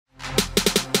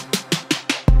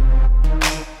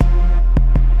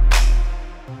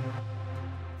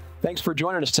Thanks for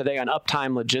joining us today on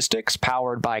Uptime Logistics,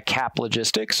 powered by CAP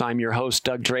Logistics. I'm your host,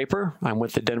 Doug Draper. I'm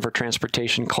with the Denver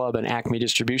Transportation Club and Acme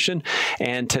Distribution.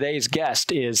 And today's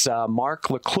guest is Mark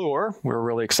LeClure. We're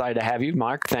really excited to have you,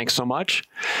 Mark. Thanks so much.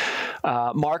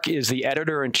 Mark is the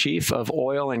editor-in-chief of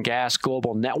Oil and Gas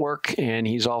Global Network, and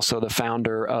he's also the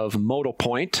founder of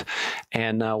ModalPoint.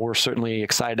 And we're certainly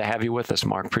excited to have you with us,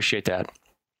 Mark. Appreciate that.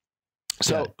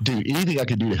 So, dude, anything I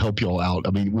can do to help you all out. I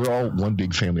mean, we're all one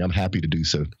big family. I'm happy to do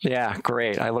so. Yeah,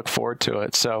 great. I look forward to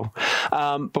it. So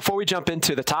before we jump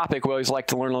into the topic, we always like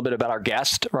to learn a little bit about our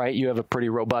guest, right? You have a pretty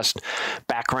robust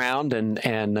background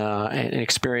and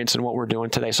experience in what we're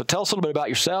doing today. So tell us a little bit about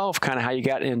yourself, kind of how you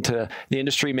got into the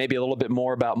industry, maybe a little bit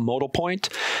more about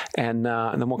ModalPoint, and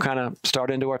then we'll kind of start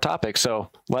into our topic.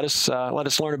 So let us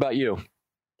learn about you.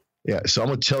 Yeah, so I'm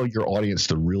going to tell your audience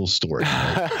the real story.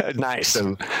 Right? Nice.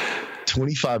 So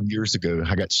 25 years ago,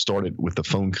 I got started with a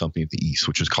phone company in the East,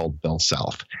 which was called Bell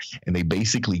South. And they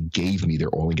basically gave me their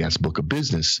oil and gas book of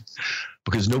business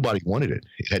because nobody wanted it.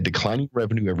 It had declining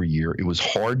revenue every year. It was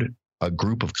hard a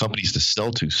group of companies to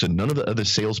sell to. So none of the other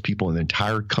salespeople in the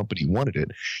entire company wanted it.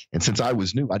 And since I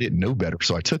was new, I didn't know better.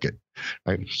 So I took it.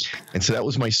 Right. And so that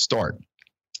was my start.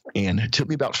 And it took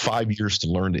me about 5 years to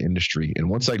learn the industry.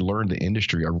 And once I learned the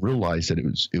industry, I realized that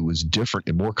it was different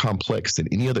and more complex than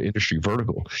any other industry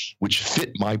vertical, which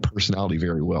fit my personality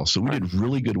very well. So we did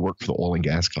really good work for the oil and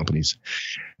gas companies.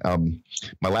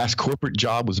 My last corporate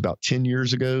job was about 10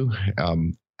 years ago.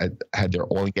 I had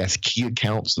their oil and gas key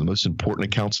accounts, the most important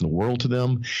accounts in the world to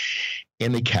them,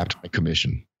 and they capped my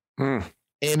commission.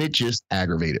 And it just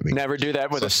aggravated me. Never do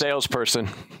that with a salesperson.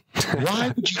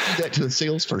 Why would you do that to a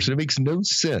salesperson? It makes no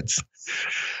sense.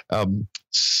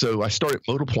 So I started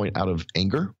ModalPoint out of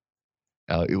anger.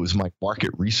 It was my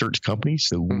market research company.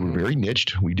 So we were very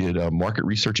niched. We did market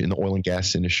research in the oil and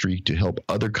gas industry to help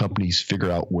other companies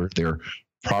figure out where their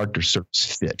product or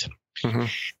service fit.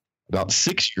 About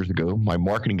 6 years ago, my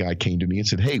marketing guy came to me and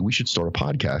said, "Hey, we should start a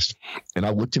podcast." And I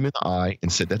looked him in the eye and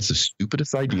said, "That's the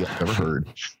stupidest idea I've ever heard.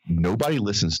 Nobody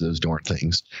listens to those darn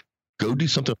things. Go do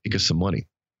something to make us some money."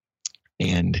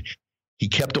 And he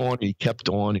kept on and he kept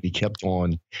on and he kept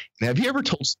on. And have you ever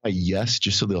told somebody yes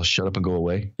just so they'll shut up and go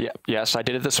away? Yeah. Yes, I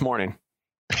did it this morning.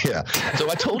 Yeah. So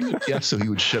I told him yes so he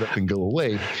would shut up and go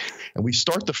away. And we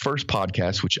start the first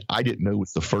podcast, which I didn't know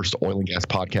was the first oil and gas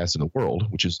podcast in the world,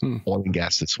 which is Oil and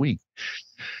Gas This Week.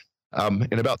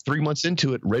 And about 3 months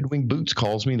into it, Red Wing Boots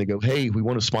calls me and they go, "Hey, we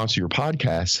want to sponsor your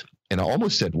podcast." And I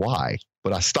almost said, "Why?"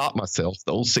 But I stopped myself.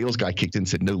 The old sales guy kicked in and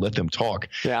said, "No, let them talk."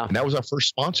 Yeah. And that was our first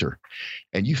sponsor.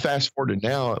 And you fast forward to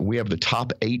now, and we have the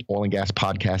top 8 oil and gas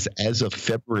podcasts as of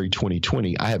February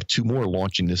 2020. I have 2 more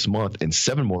launching this month and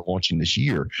 7 more launching this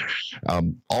year.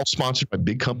 All sponsored by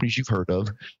big companies you've heard of,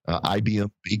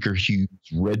 IBM, Baker Hughes,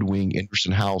 Red Wing,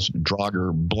 Anderson House,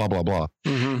 Drager, blah, blah, blah.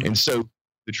 And so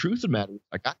the truth of the matter is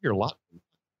I got here a lot. I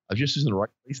was just in the right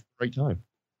place at the right time.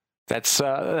 That's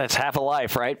half a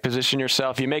life, right? Position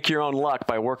yourself. You make your own luck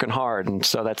by working hard, and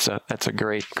so that's a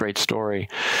great story.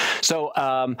 So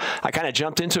I kind of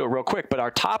jumped into it real quick, but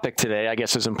our topic today, I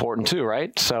guess, is important too,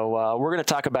 right? So we're going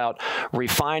to talk about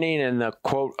refining and the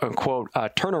quote unquote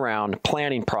turnaround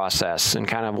planning process, and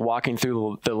kind of walking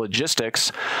through the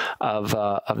logistics of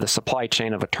the supply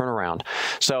chain of a turnaround.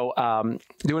 So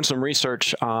doing some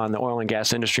research on the oil and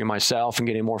gas industry myself and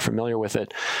getting more familiar with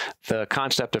it, the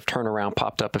concept of turnaround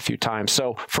popped up a few times.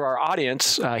 So for our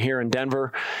audience here in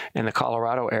Denver and the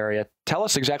Colorado area, tell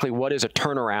us exactly what is a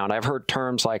turnaround. I've heard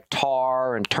terms like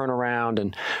TAR and turnaround,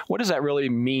 and what does that really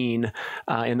mean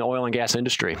in the oil and gas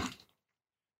industry?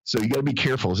 So you got to be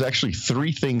careful. There's actually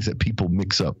 3 things that people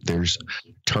mix up. There's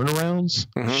turnarounds,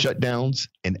 shutdowns,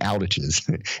 and outages.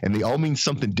 And they all mean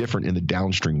something different in the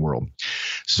downstream world.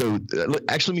 So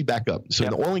actually, let me back up. So in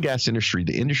the oil and gas industry,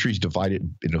 the industry is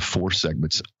divided into 4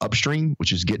 segments. Upstream,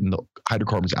 which is getting the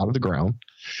hydrocarbons out of the ground.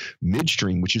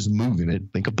 Midstream, which is moving it.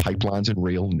 Think of pipelines and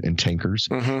rail and tankers.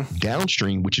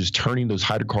 Downstream, which is turning those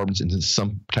hydrocarbons into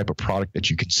some type of product that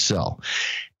you can sell.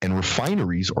 And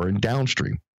refineries are in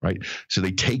downstream. Right. So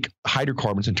they take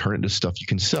hydrocarbons and turn it into stuff you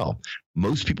can sell.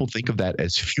 Most people think of that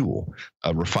as fuel.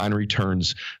 A refinery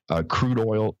turns crude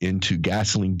oil into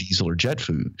gasoline, diesel, or jet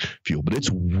fuel, but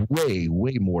it's way,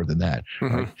 way more than that.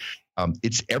 Right?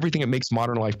 It's everything that makes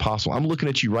modern life possible. I'm looking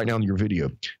at you right now in your video.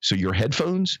 So your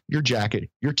headphones, your jacket,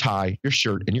 your tie, your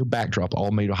shirt, and your backdrop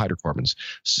all made of hydrocarbons.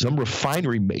 Some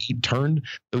refinery turned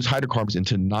those hydrocarbons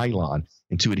into nylon,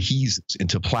 into adhesives,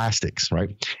 into plastics, right?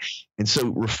 And so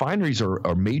refineries are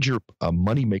a major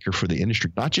money maker for the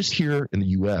industry, not just here in the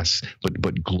U.S., but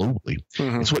globally.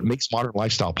 It's what makes modern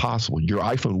lifestyle possible. Your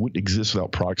iPhone wouldn't exist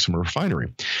without products from a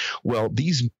refinery. Well,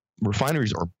 these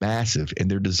refineries are massive, and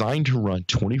they're designed to run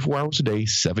 24 hours a day,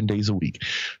 7 days a week.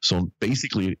 So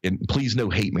basically, and please no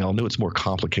hate me, I know it's more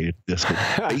complicated than this,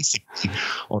 but basically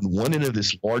on one end of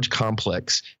this large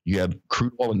complex, you have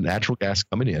crude oil and natural gas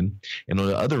coming in, and on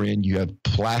the other end, you have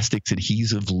plastics,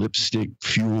 adhesive, lipstick,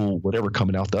 fuel, whatever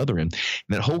coming out the other end.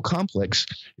 And that whole complex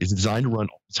is designed to run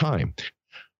all the time.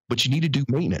 But you need to do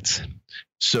maintenance.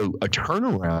 So a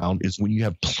turnaround is when you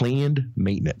have planned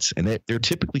maintenance, and they're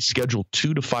typically scheduled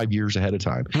 2 to 5 years ahead of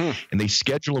time. And they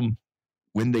schedule them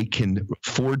when they can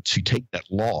afford to take that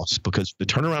loss, because the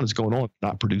turnaround is going on,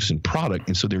 not producing product.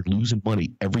 And so they're losing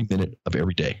money every minute of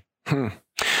every day.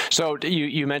 So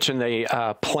you mentioned they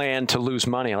plan to lose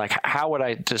money. Like, how would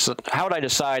I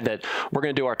decide that we're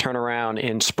going to do our turnaround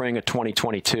in spring of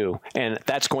 2022, and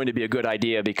that's going to be a good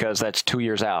idea because that's 2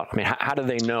 years out? I mean, how do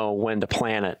they know when to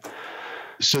plan it?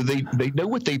 So they know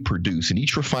what they produce, and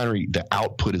each refinery, the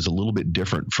output is a little bit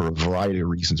different for a variety of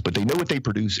reasons, but they know what they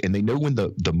produce, and they know when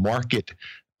the market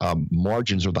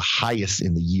margins are the highest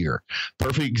in the year.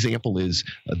 Perfect example is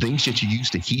things that you use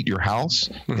to heat your house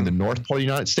in the north part of the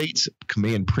United States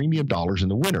command premium dollars in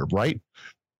the winter, right?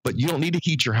 But you don't need to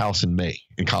heat your house in May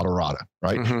in Colorado,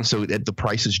 right? So the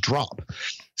prices drop.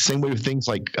 Same way with things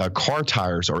like car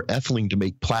tires or ethylene to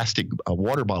make plastic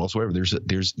water bottles, whatever.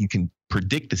 There's you can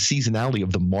predict the seasonality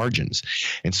of the margins.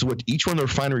 And so what each one of the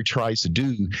refinery tries to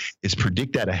do is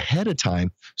predict that ahead of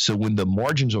time. So when the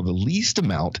margins are the least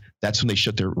amount, that's when they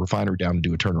shut their refinery down and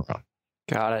do a turnaround.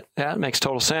 Got it. That makes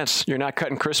total sense. You're not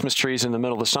cutting Christmas trees in the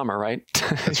middle of the summer, right?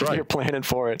 That's right. You're planning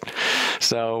for it.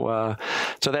 So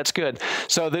that's good.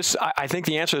 So I think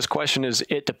the answer to this question is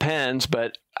it depends,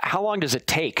 but how long does it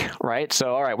take, right?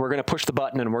 So, all right, we're going to push the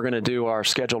button and we're going to do our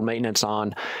scheduled maintenance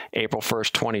on April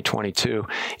 1st, 2022.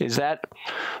 Is that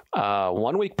a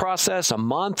 1 week process, a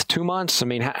month, 2 months? I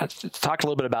mean, talk a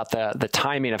little bit about the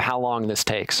timing of how long this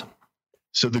takes.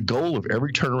 So the goal of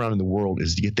every turnaround in the world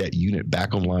is to get that unit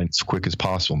back online as quick as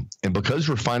possible. And because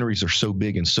refineries are so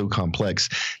big and so complex,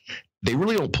 they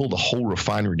really don't pull the whole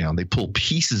refinery down. They pull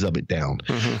pieces of it down.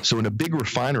 So in a big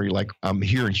refinery, like I'm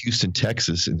here in Houston,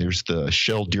 Texas, and there's the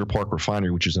Shell Deer Park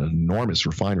refinery, which is an enormous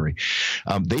refinery.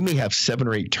 They may have 7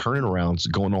 or 8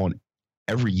 turnarounds going on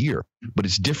every year, but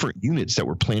it's different units that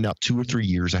were planned out 2 or 3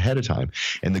 years ahead of time.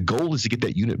 And the goal is to get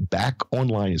that unit back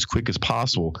online as quick as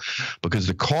possible, because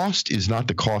the cost is not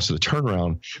the cost of the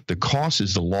turnaround. The cost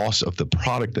is the loss of the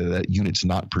product that unit's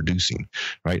not producing,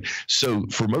 right? So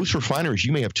for most refineries,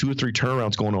 you may have 2 or 3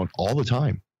 turnarounds going on all the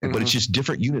time. But it's just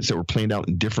different units that were planned out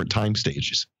in different time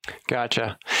stages.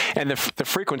 Gotcha. And the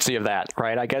frequency of that,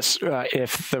 right? I guess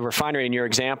if the refinery in your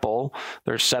example,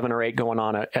 there's 7 or 8 going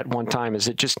on at one time, is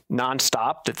it just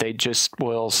nonstop that they just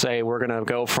will say, we're going to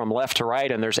go from left to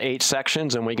right and there's 8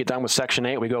 sections, and we get done with section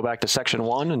 8, we go back to section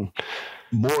 1? And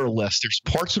more or less, there's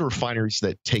parts of the refineries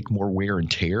that take more wear and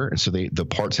tear, and so the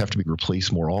parts have to be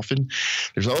replaced more often.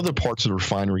 There's other parts of the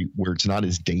refinery where it's not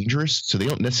as dangerous, so they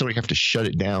don't necessarily have to shut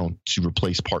it down to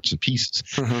replace parts and pieces.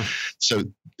 So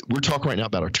we're talking right now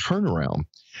about a turnaround.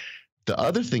 The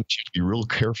other thing you have to be real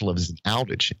careful of is an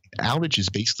outage. An outage is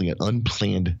basically an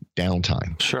unplanned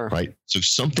downtime. Sure. Right? So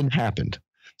something happened.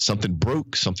 Something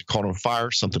broke, something caught on fire,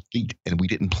 something leaked, and we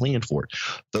didn't plan for it.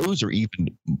 Those are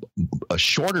even a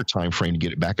shorter time frame to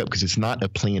get it back up because it's not a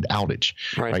planned outage,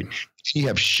 right? You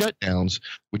have shutdowns,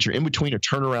 which are in between a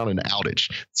turnaround and an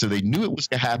outage. So they knew it was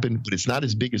going to happen, but it's not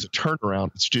as big as a turnaround.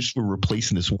 It's just we're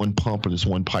replacing this one pump or this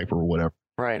one pipe or whatever.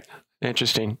 Right.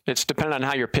 Interesting. It's dependent on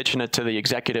how you're pitching it to the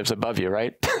executives above you,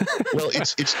 right? Well,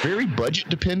 it's very budget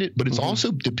dependent, but it's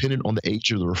also dependent on the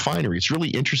age of the refinery. It's really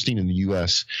interesting in the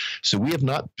U.S. So we have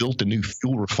not built a new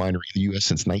fuel refinery in the U.S.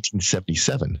 since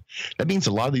 1977. That means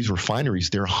a lot of these refineries,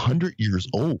 they're 100 years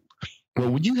old. Well,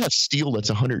 when you have steel that's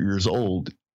 100 years old,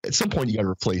 at some point you got to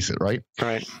replace it, right?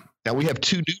 Right. Now we have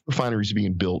 2 new refineries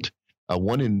being built.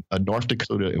 One in North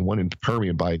Dakota and one in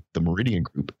Permian by the Meridian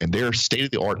Group, and they're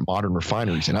state-of-the-art modern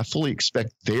refineries. And I fully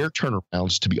expect their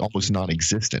turnarounds to be almost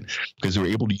non-existent because they're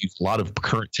able to use a lot of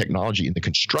current technology in the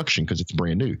construction because it's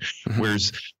brand new.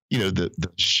 Whereas, the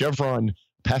Chevron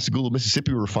Pascagoula,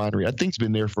 Mississippi refinery, I think, has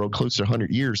been there for close to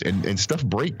 100 years, and stuff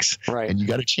breaks, right? And you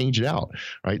got to change it out,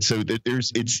 right? So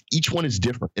each one is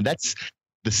different, and that's.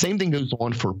 The same thing goes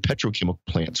on for petrochemical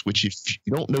plants, which if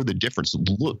you don't know the difference,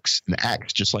 looks and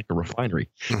acts just like a refinery.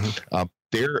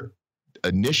 Their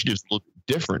initiatives look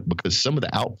different because some of the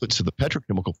outputs of the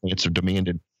petrochemical plants are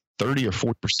demanding 30 or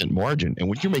 40% margin. And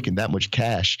when you're making that much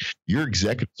cash, your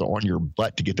executives are on your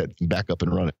butt to get that thing back up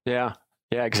and running. Yeah.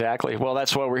 Yeah, exactly. Well,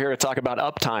 that's what we're here to talk about,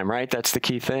 uptime, right? That's the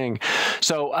key thing.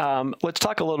 So let's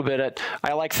talk a little bit.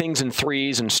 I like things in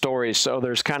threes and stories. So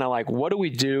there's kind of like, what do we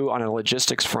do on a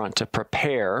logistics front to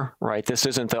prepare, right? This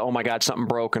isn't the, oh my God, something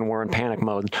broke and we're in panic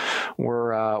mode.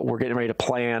 We're getting ready to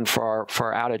plan for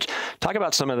our outage. Talk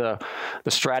about some of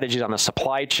the strategies on the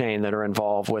supply chain that are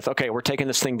involved with, okay, we're taking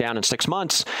this thing down in 6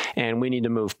 months and we need to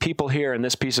move people here and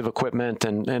this piece of equipment,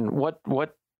 and what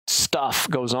stuff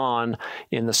goes on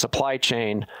in the supply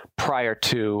chain prior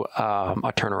to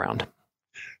a turnaround.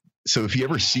 So if you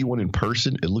ever see one in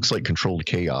person, it looks like controlled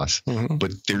chaos,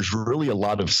 but there's really a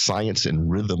lot of science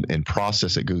and rhythm and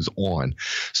process that goes on.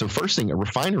 So first thing, a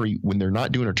refinery, when they're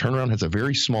not doing a turnaround, has a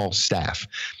very small staff.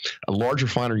 A large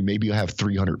refinery, maybe you'll have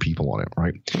 300 people on it,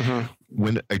 right?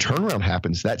 When a turnaround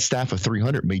happens, that staff of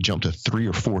 300 may jump to 3,000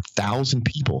 or 4,000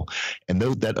 people. And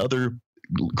that other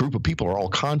group of people are all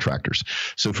contractors.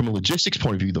 So from a logistics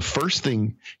point of view, the first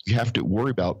thing you have to worry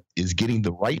about is getting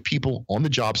the right people on the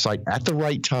job site at the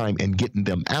right time and getting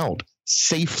them out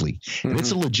safely. And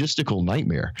it's a logistical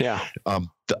nightmare. Yeah.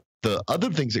 The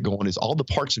other things that go on is all the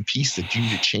parts and pieces that you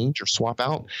need to change or swap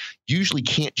out usually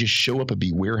can't just show up and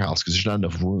be warehouse because there's not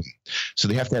enough room. So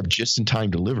they have to have just-in-time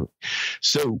delivery.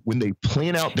 So when they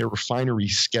plan out their refinery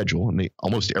schedule, and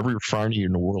almost every refinery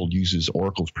in the world uses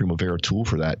Oracle's Primavera tool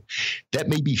for that, that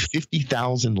may be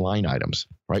 50,000 line items,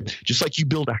 right? Just like you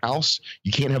build a house,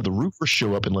 you can't have the roofer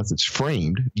show up unless it's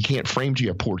framed. You can't frame till you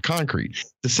have poured concrete.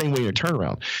 The same way in a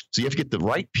turnaround. So you have to get the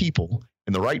right people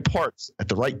and the right parts at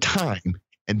the right time.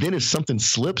 And then if something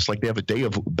slips, like they have a day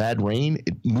of bad rain,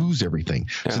 it moves everything.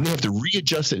 Yeah. So then they have to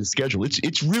readjust the schedule.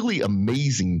 It's really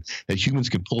amazing that humans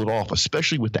can pull it off,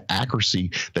 especially with the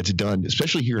accuracy that's done,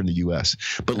 especially here in the U.S.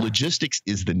 But logistics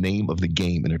is the name of the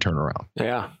game in a turnaround.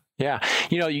 Yeah. Yeah.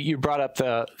 You brought up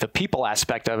the people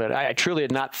aspect of it. I truly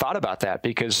had not thought about that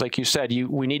because, like you said,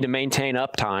 we need to maintain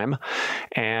uptime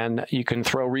and you can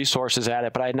throw resources at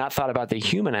it. But I had not thought about the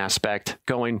human aspect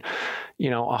going,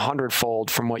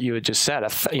 100-fold from what you had just said.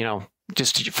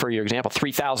 Just for your example,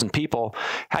 3,000 people,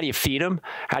 how do you feed them?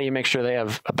 How do you make sure they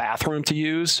have a bathroom to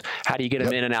use? How do you get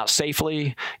them in and out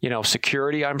safely?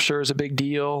 Security, I'm sure, is a big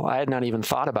deal. I had not even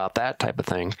thought about that type of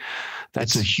thing.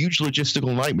 That's a huge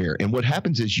logistical nightmare. And what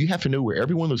happens is you have to know where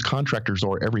every one of those contractors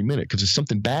are every minute, because if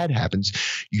something bad happens,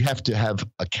 you have to have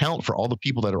account for all the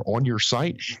people that are on your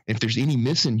site. If there's any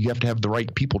missing, you have to have the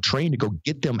right people trained to go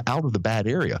get them out of the bad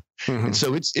area. And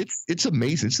so it's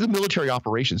amazing. It's the military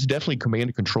operations. It's definitely command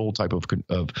and control type of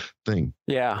thing.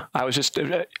 Yeah, I was just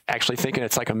actually thinking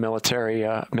it's like a military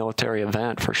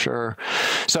event for sure.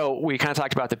 So we kind of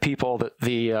talked about the people,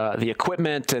 the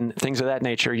equipment, and things of that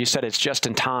nature. You said it's just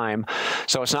in time,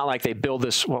 so it's not like they build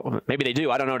this. Well, maybe they do.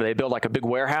 I don't know. Do they build like a big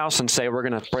warehouse and say we're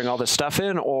going to bring all this stuff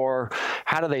in, or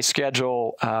how do they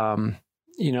schedule?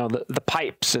 The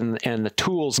pipes and the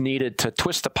tools needed to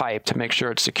twist the pipe to make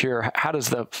sure it's secure. How does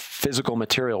the physical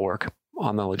material work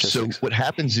on the logistics? So what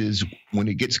happens is when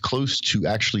it gets close to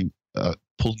actually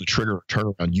pull the trigger or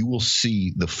turnaround, you will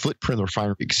see the footprint of the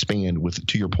refinery expand with,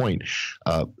 to your point,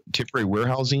 temporary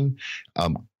warehousing,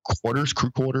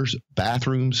 crew quarters,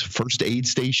 bathrooms, first aid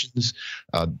stations,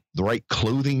 the right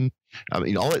clothing,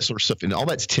 all that sort of stuff. And all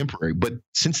that's temporary. But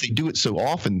since they do it so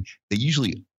often, they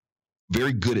usually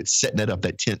very good at setting that up,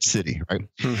 that tent city, right?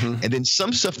 And then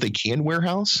some stuff they can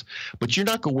warehouse, but you're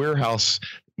not going to warehouse,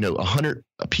 100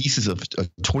 pieces of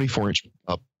 24-inch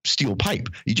steel pipe.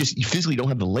 You physically don't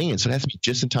have the land, so it has to be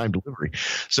just-in-time delivery.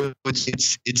 So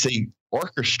it's a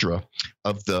orchestra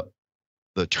of the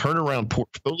turnaround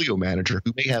portfolio manager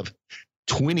who may have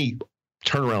 20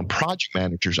 turnaround project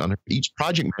managers on each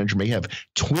project manager may have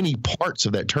 20 parts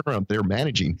of that turnaround they're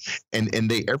managing. And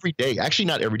they every day, actually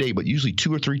not every day, but usually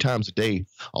 2 or 3 times a day,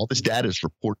 all this data is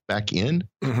reported back in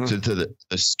so the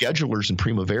schedulers in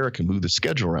Primavera can move the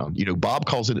schedule around. Bob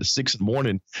calls in at 6 in the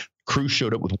morning. Crew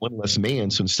showed up with one less man.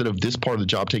 So instead of this part of the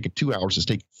job taking 2 hours, it's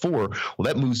taking 4. Well,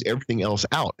 that moves everything else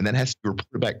out. And that has to be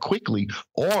reported back quickly,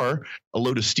 or a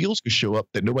load of steels could show up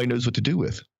that nobody knows what to do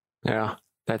with. Yeah.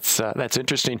 That's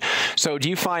interesting. So do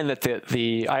you find that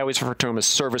the I always refer to them as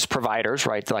service providers,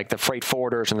 right? Like the freight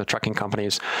forwarders and the trucking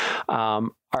companies,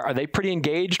 are they pretty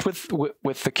engaged with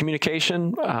the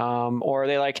communication? Or are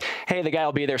they like, hey, the guy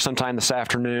will be there sometime this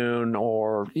afternoon,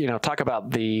 or, talk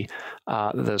about the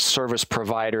service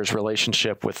providers'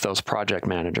 relationship with those project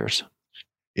managers?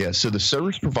 Yeah. So the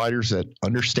service providers that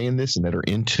understand this and that are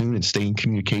in tune and stay in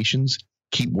communications,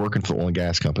 keep working for oil and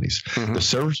gas companies. Mm-hmm. The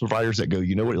service providers that go,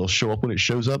 you know what, it'll show up when it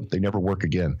shows up, they never work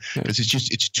again because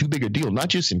it's too big a deal, not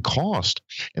just in cost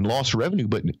and lost revenue,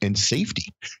 but in safety.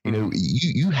 You know,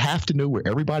 you have to know where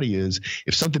everybody is.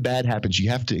 If something bad happens, you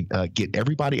have to get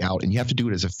everybody out, and you have to do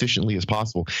it as efficiently as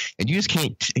possible. And you just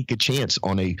can't take a chance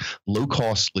on a low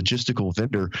cost logistical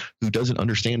vendor who doesn't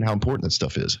understand how important that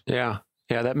stuff is. Yeah.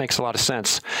 Yeah, that makes a lot of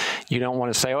sense. You don't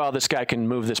want to say, well, this guy can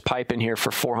move this pipe in here for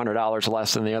 $400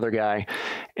 less than the other guy,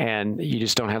 and you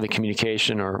just don't have the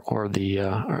communication or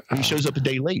the... he shows up a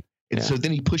day late. And so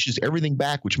then he pushes everything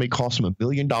back, which may cost him $1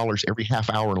 million every half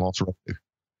hour in lost revenue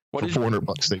for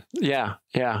 $400.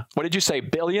 Yeah. What did you say,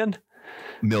 billion?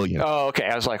 Million. Oh, okay.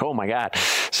 I was like, oh my God.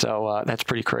 So that's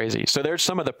pretty crazy. So there's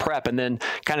some of the prep, and then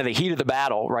kind of the heat of the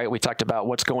battle, right? We talked about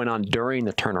what's going on during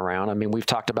the turnaround. I mean, we've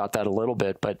talked about that a little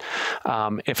bit, but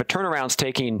if a turnaround's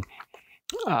taking,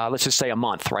 let's just say a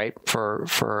month, right?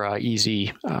 For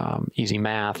easy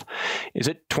math, is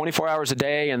it 24 hours a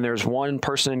day and there's one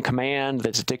person in command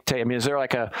that's dictating? I mean, is there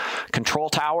like a control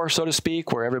tower, so to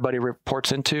speak, where everybody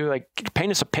reports into? Like,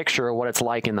 paint us a picture of what it's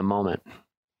like in the moment.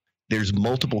 There's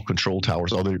multiple control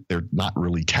towers. Although they're not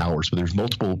really towers, but there's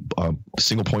multiple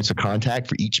single points of contact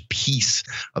for each piece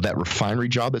of that refinery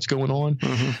job that's going on.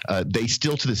 Mm-hmm. They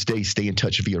still to this day stay in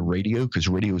touch via radio because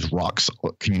radio is rocks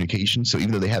communication. So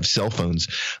even though they have cell phones,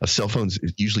 a cell phone is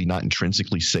usually not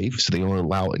intrinsically safe. So they don't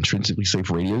allow intrinsically safe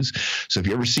radios. So if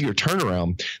you ever see your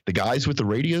turnaround, the guys with the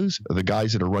radios are the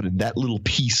guys that are running that little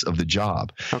piece of the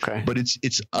job. Okay. But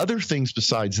it's other things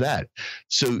besides that.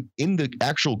 So in the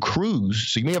actual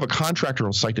crews, so you may have a contractor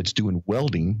on site that's doing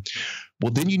welding.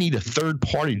 Well, then you need a third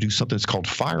party to do something that's called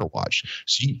fire watch.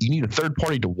 So you need a third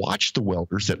party to watch the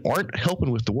welders that aren't helping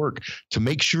with the work to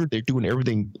make sure they're doing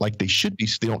everything like they should be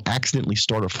so they don't accidentally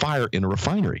start a fire in a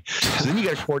refinery. So then you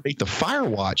got to coordinate the fire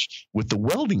watch with the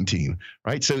welding team,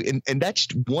 right? So and that's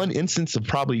one instance of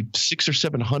probably 600 or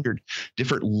 700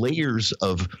 different layers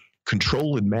of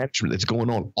control and management that's going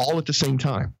on all at the same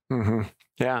time. Mm-hmm.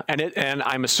 Yeah, and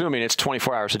I'm assuming it's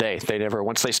 24 hours a day.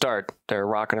 Once they start, they're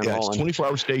rocking and rolling. It's 24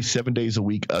 hours a day, 7 days a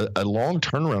week. A long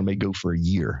turnaround may go for a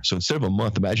year. So instead of a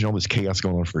month, imagine all this chaos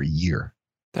going on for a year.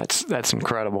 That's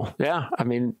incredible. Yeah, I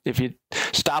mean, if you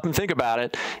stop and think about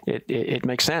it, it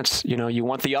makes sense. You know, you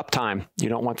want the uptime. You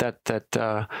don't want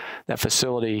that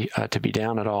facility to be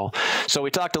down at all. So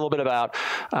we talked a little bit about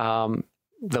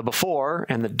the before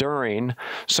and the during.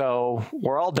 So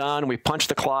we're all done. We punched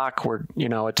the clock.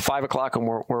 It's 5 o'clock and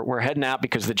we're heading out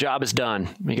because the job is done.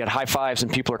 We got high fives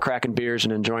and people are cracking beers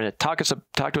and enjoying it. Talk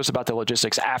to us about the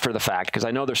logistics after the fact, because I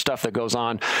know there's stuff that goes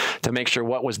on to make sure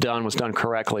what was done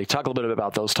correctly. Talk a little bit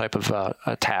about those type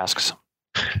of tasks.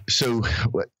 So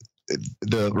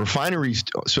the refineries,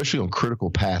 especially on critical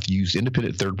path, use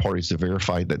independent third parties to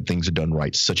verify that things are done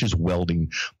right, such as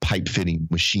welding, pipe fitting,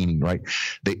 machining, right?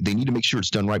 They need to make sure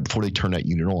it's done right before they turn that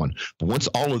unit on. But once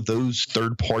all of those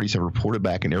third parties have reported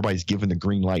back and everybody's given the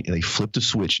green light and they flip the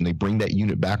switch and they bring that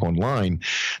unit back online,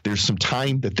 there's some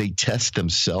time that they test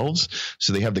themselves.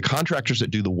 So they have the contractors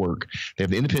that do the work. They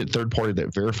have the independent third party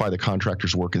that verify the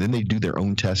contractor's work, and then they do their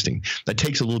own testing. That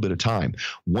takes a little bit of time.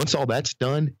 Once all that's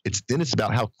done, it's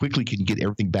about how quickly can you get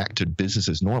everything back to business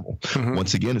as normal. Mm-hmm.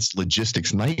 Once again, it's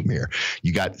logistics nightmare.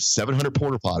 You got 700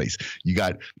 porta potties. You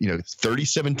got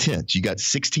 37 tents. You got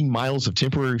 16 miles of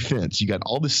temporary fence. You got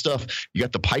all this stuff. You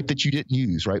got the pipe that you didn't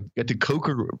use, right? You got the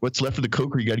coker. What's left of the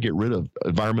coker you got to get rid of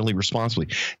environmentally responsibly.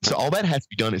 So all that has to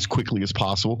be done as quickly as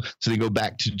possible. So they go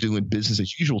back to doing business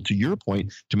as usual, to your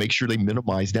point, to make sure they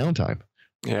minimize downtime.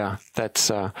 Yeah, that's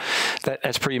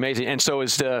pretty amazing. And so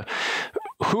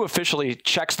who officially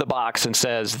checks the box and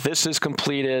says this is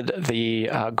completed?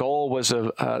 The goal was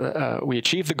we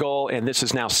achieved the goal, and this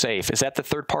is now safe. Is that the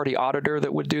third party auditor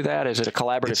that would do that? Is it a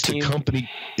collaborative team?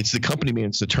 It's the company man.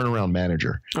 It's the turnaround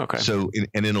manager. Okay. So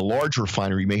in a large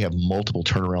refinery, you may have multiple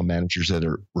turnaround managers that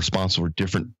are responsible for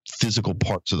different physical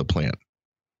parts of the plant.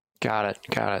 Got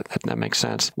it. That makes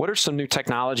sense. What are some new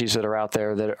technologies that are out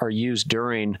there that are used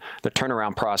during the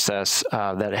turnaround process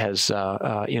that has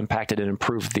impacted and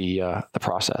improved the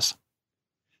process?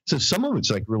 So some of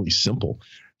it's like really simple.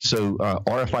 So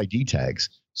RFID tags.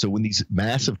 So when these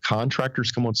massive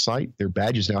contractors come on site, their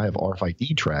badges now have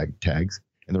RFID tags,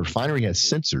 and the refinery has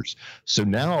sensors. So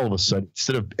now all of a sudden,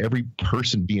 instead of every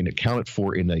person being accounted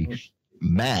for in a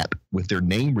map with their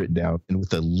name written down and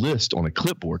with a list on a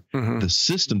clipboard, mm-hmm.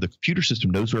 the computer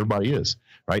system knows where everybody is,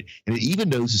 right? And it even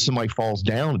knows if somebody falls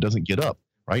down and doesn't get up,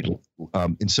 right?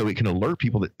 And so it can alert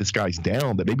people that this guy's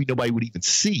down that maybe nobody would even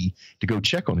see to go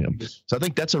check on him. So I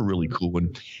think that's a really cool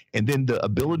one. And then the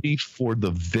ability for the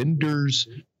vendors'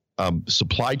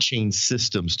 supply chain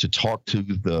systems to talk to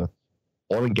the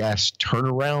oil and gas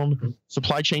turnaround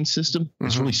supply chain system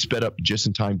has really sped up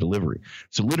just-in-time delivery.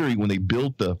 So literally when they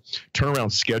build the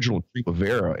turnaround schedule in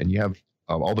Primavera and you have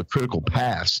all the critical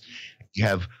paths, you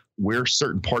have where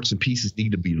certain parts and pieces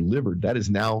need to be delivered, that is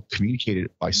now communicated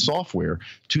by software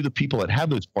to the people that have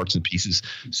those parts and pieces.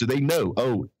 So they know,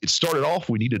 oh, it started off,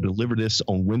 we need to deliver this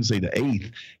on Wednesday the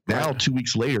 8th. Now, 2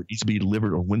 weeks later, it needs to be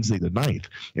delivered on Wednesday the 9th.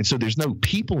 And so there's no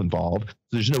people involved. So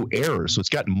there's no errors. So it's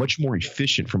gotten much more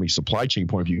efficient from a supply chain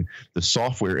point of view, the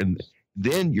software. And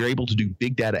then you're able to do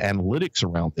big data analytics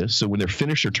around this. So when they're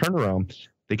finished their turnaround,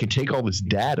 they can take all this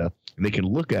data and they can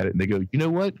look at it and they go, you know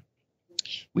what?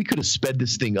 We could have sped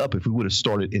this thing up if we would have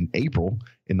started in April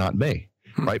and not May,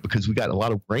 right? Because we got a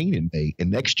lot of rain in May,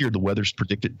 and next year the weather's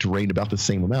predicted to rain about the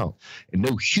same amount. And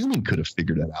no human could have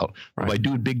figured that out. Right. By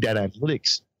doing big data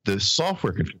analytics, the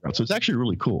software can figure out. So it's actually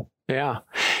really cool. Yeah.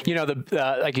 You know,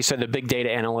 like you said, the big data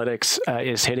analytics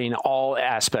is hitting all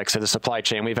aspects of the supply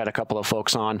chain. We've had a couple of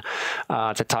folks on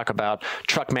to talk about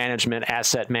truck management,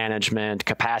 asset management,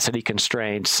 capacity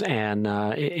constraints. And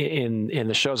in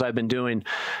the shows I've been doing,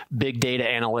 big data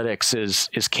analytics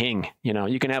is king. You know,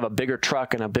 you can have a bigger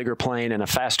truck and a bigger plane and a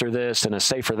faster this and a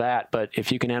safer that. But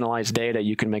if you can analyze data,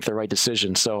 you can make the right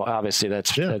decision. So obviously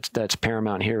that's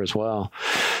paramount here as well.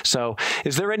 So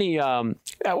is there any,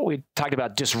 we talked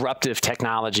about disruptive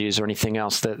technologies or anything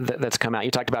else that's come out? You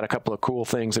talked about a couple of cool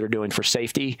things that are doing for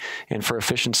safety and for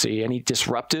efficiency. Any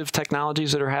disruptive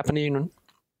technologies that are happening?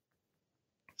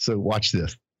 So watch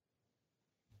this.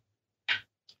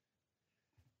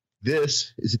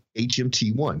 This is an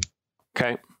HMT1.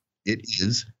 Okay. It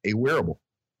is a wearable.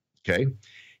 Okay.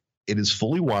 It is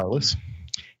fully wireless.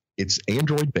 It's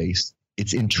Android based.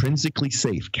 It's intrinsically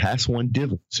safe, Class 1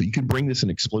 DIV. So you can bring this in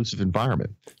an explosive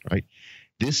environment, right?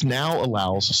 This now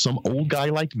allows some old guy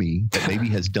like me that maybe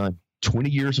has done 20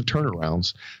 years of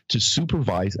turnarounds to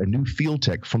supervise a new field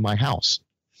tech from my house.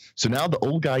 So now the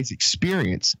old guy's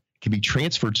experience can be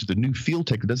transferred to the new field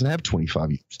tech that doesn't have 25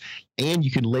 years. And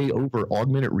you can lay over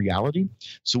augmented reality.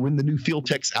 So when the new field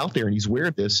tech's out there and he's aware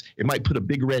of this, it might put a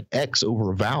big red X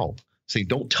over a valve, say,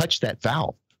 don't touch that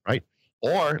valve, right?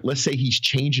 Or let's say he's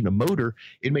changing a motor,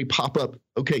 it may pop up,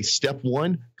 okay, step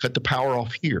 1, cut the power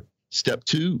off here. Step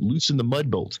 2, loosen the mud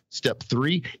bolts. Step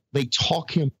 3, they talk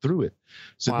him through it.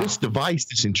 So This device,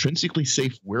 this intrinsically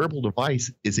safe wearable device,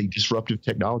 is a disruptive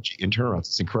technology in turnarounds.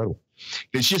 It's incredible.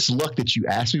 It's just luck that you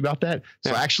asked me about that.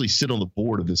 So I actually sit on the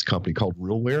board of this company called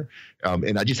RealWear,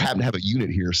 and I just happen to have a unit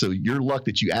here. So your luck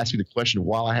that you asked me the question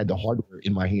while I had the hardware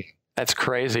in my hand. That's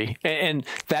crazy. And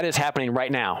that is happening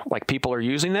right now. Like people are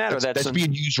using that? That's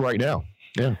being used right now.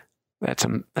 Yeah.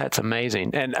 That's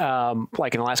amazing. And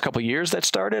like in the last couple of years that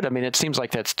started, I mean, it seems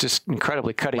like that's just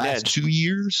incredibly cutting edge. 2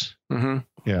 years. Mm-hmm.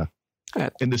 Yeah.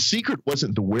 And the secret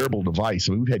wasn't the wearable device.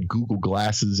 I mean, we've had Google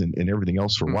Glasses and everything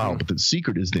else for a while, but the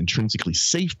secret is the intrinsically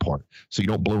safe part. So you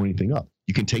don't blow anything up.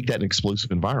 You can take that in an explosive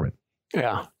environment.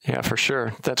 Yeah, for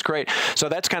sure. That's great. So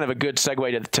that's kind of a good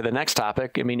segue to the next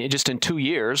topic. I mean, just in 2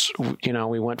 years, you know,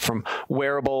 we went from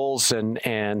wearables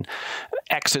and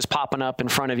X's popping up in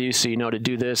front of you so you know to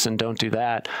do this and don't do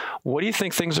that. What do you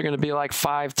think things are going to be like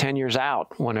 5-10 years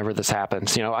out whenever this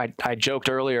happens? You know, I joked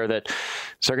earlier that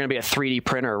there's going to be a 3D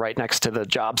printer right next to the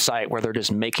job site where they're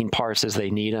just making parts as they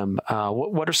need them.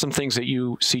 What are some things that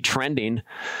you see trending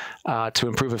to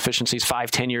improve efficiencies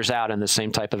 5-10 years out in the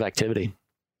same type of activity?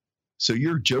 So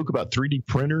your joke about 3D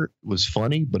printer was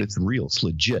funny, but it's real. It's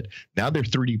legit. Now they're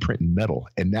 3D printing metal,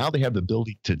 and now they have the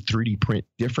ability to 3D print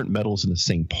different metals in the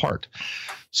same part.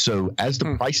 So as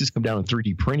the prices come down in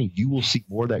 3D printing, you will see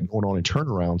more of that going on in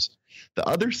turnarounds. The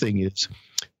other thing is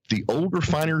the old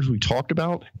refineries we talked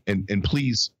about, and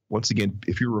please, once again,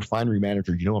 if you're a refinery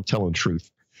manager, you know I'm telling the truth.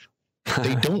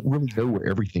 They don't really know where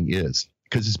everything is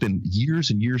because it's been years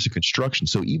and years of construction.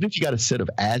 So even if you got a set of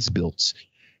as-builts,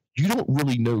 you don't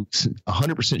really know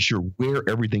 100% sure where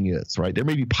everything is, right? There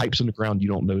may be pipes on the ground you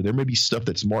don't know. There may be stuff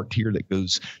that's marked here that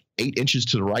goes 8 inches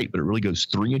to the right, but it really goes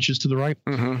 3 inches to the right.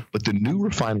 Mm-hmm. But the new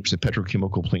refineries and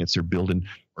petrochemical plants they're building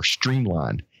are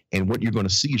streamlined. And what you're going to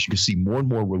see is you can see more and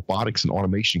more robotics and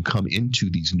automation come into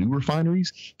these new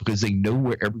refineries because they know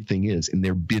where everything is. And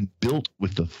they're being built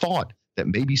with the thought that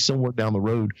maybe somewhere down the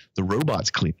road, the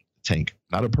robot's cleaning the tank,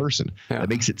 not a person. Yeah. That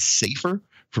makes it safer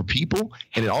for people,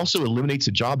 and it also eliminates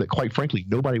a job that, quite frankly,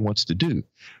 nobody wants to do.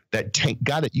 That tank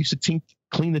guy that used to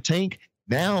clean the tank,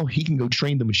 now he can go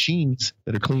train the machines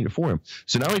that are cleaning it for him.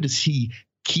 So not only does he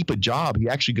keep a job, he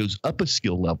actually goes up a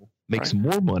skill level, makes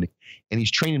more money, and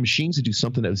he's training machines to do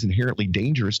something that is inherently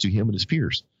dangerous to him and his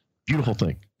peers. Beautiful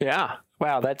thing. Yeah.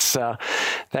 Wow, that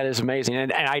is amazing,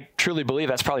 and I truly believe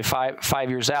that's probably five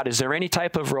years out. Is there any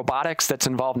type of robotics that's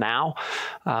involved now?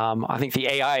 I think the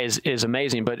AI is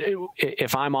amazing, but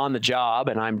if I'm on the job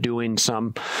and I'm doing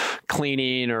some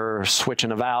cleaning or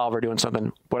switching a valve or doing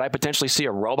something, would I potentially see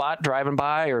a robot driving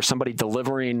by or somebody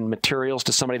delivering materials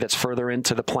to somebody that's further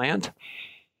into the plant?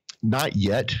 Not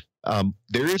yet.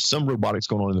 There is some robotics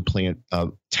going on in the plant.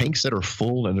 Tanks that are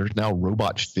full, and there's now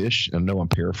robot fish. I know I'm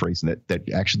paraphrasing that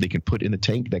actually they can put in the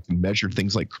tank that can measure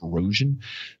things like corrosion,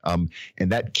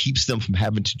 and that keeps them from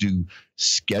having to do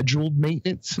scheduled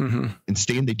maintenance.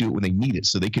 Instead, they do it when they need it,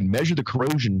 so they can measure the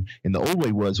corrosion. And the old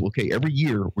way was, okay, every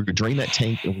year we're going to drain that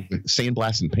tank and we're going to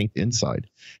sandblast and paint the inside.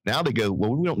 Now they go,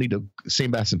 well, we don't need to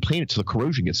sandblast and paint it till the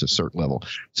corrosion gets to a certain level.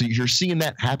 So you're seeing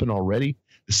that happen already.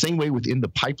 The same way within the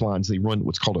pipelines, they run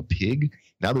what's called a pig.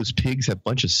 Now those pigs have a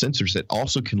bunch of sensors that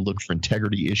also can look for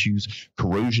integrity issues,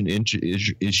 corrosion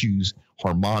issues,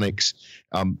 harmonics.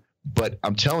 But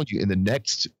I'm telling you, in the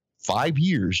next 5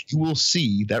 years, you will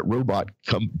see that robot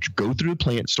go through the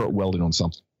plant, start welding on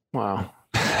something. Wow.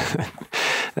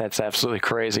 That's absolutely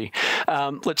crazy.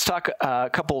 Let's talk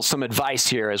some advice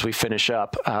here as we finish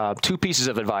up. 2 pieces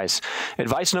of advice.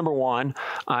 Advice number 1,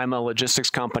 I'm a logistics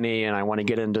company and I want to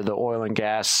get into the oil and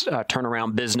gas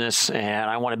turnaround business, and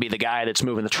I want to be the guy that's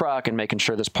moving the truck and making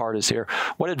sure this part is here.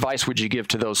 What advice would you give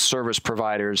to those service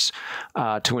providers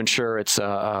to ensure it's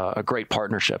a great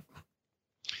partnership?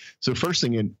 So first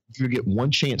thing, you get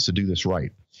one chance to do this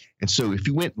right. And so if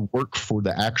you went and worked for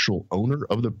the actual owner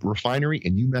of the refinery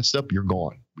and you mess up, you're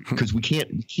gone, because we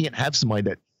can't have somebody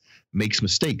that makes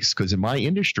mistakes, because in my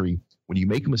industry, when you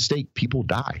make a mistake, people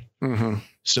die.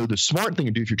 So the smart thing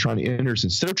to do if you're trying to enter is,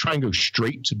 instead of trying to go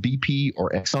straight to BP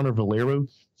or Exxon or Valero,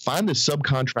 find the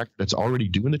subcontractor that's already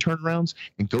doing the turnarounds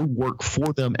and go work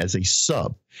for them as a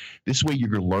sub. This way you're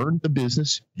going to learn the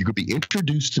business, you're going to be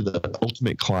introduced to the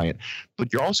ultimate client,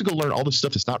 but you're also going to learn all the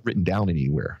stuff that's not written down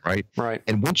anywhere, right? Right.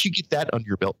 And once you get that under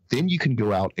your belt, then you can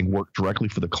go out and work directly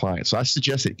for the client. So I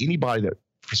suggest that anybody that,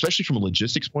 especially from a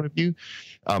logistics point of view,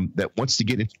 that wants to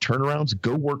get into turnarounds,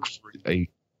 go work for a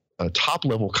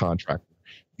top-level contractor.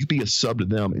 You be a sub to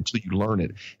them until you learn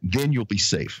it. Then you'll be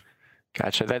safe.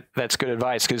 Gotcha. That's good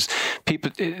advice, because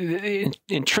people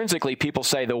intrinsically people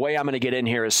say the way I'm going to get in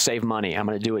here is save money. I'm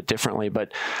going to do it differently.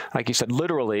 But like you said,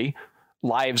 literally,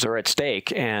 lives are at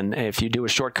stake, and if you do a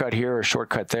shortcut here or a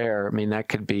shortcut there, I mean, that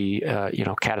could be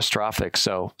catastrophic.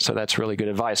 So that's really good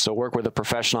advice. So work with a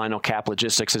professional. I know Cap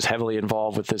Logistics is heavily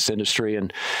involved with this industry,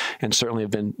 and certainly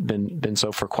have been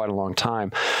so for quite a long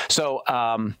time. So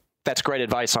that's great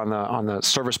advice on the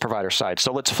service provider side.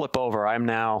 So let's flip over. I'm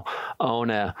now own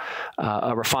a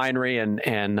refinery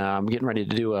and I'm getting ready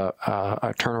to do a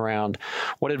turnaround.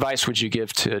 What advice would you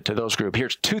give to those groups?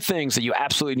 Here's 2 things that you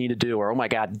absolutely need to do, or, oh my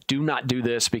God, do not do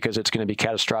this because it's going to be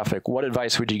catastrophic. What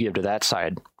advice would you give to that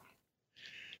side?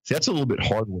 See, that's a little bit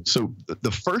hard one. So the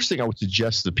first thing I would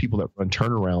suggest to the people that run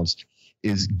turnarounds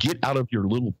is get out of your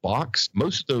little box.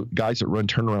 Most of the guys that run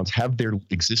turnarounds have their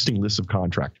existing list of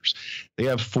contractors. They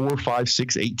have 4, 5,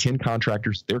 6, 8, 10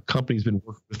 contractors their company's been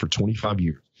working with for 25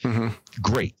 years.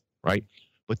 Great, right?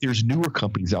 But there's newer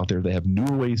companies out there that have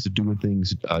newer ways of doing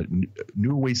things,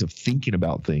 newer ways of thinking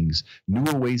about things,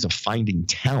 newer ways of finding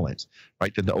talent,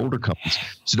 right, than the older companies.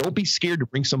 So don't be scared to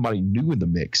bring somebody new in the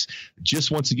mix. Just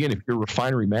once again, if you're a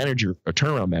refinery manager, a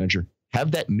turnaround manager,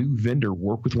 have that new vendor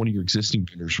work with one of your existing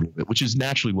vendors for a little bit, which is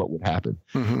naturally what would happen.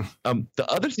 The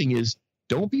other thing is,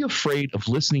 don't be afraid of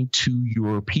listening to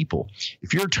your people.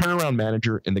 If you're a turnaround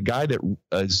manager and the guy that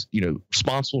is,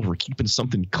 responsible for keeping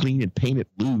something clean and painted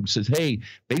lube says, hey,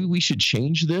 maybe we should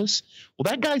change this.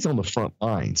 Well, that guy's on the front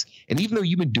lines. And even though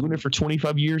you've been doing it for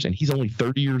 25 years and he's only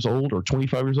 30 years old or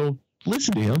 25 years old,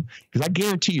 listen to him, because I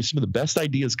guarantee you some of the best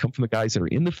ideas come from the guys that are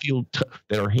in the field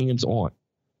that are hands-on.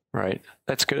 Right.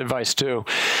 That's good advice too.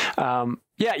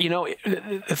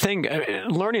 The thing,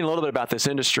 learning a little bit about this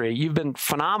industry, you've been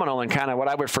phenomenal in kind of what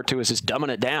I refer to as just dumbing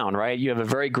it down, right? You have a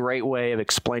very great way of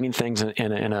explaining things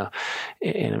in a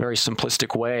very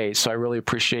simplistic way. So I really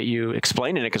appreciate you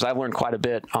explaining it, because I've learned quite a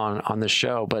bit on this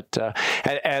show. But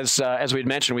as we'd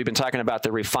mentioned, we've been talking about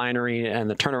the refinery and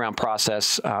the turnaround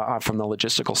process from the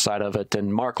logistical side of it.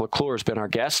 And Mark LeClure has been our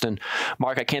guest. And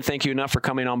Mark, I can't thank you enough for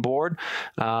coming on board,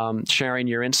 sharing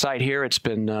your insight here. It's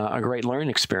been a great learning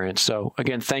experience. So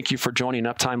again, thank you for joining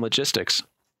Uptime Logistics.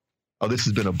 Oh, this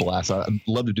has been a blast. I'd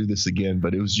love to do this again,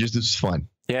 but this is fun.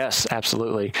 Yes,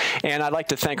 absolutely. And I'd like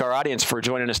to thank our audience for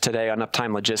joining us today on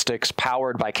Uptime Logistics,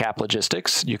 powered by Cap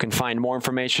Logistics. You can find more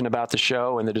information about the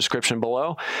show in the description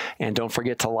below. And don't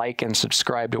forget to like and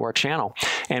subscribe to our channel.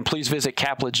 And please visit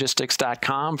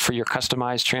caplogistics.com for your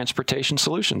customized transportation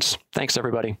solutions. Thanks,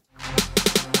 everybody.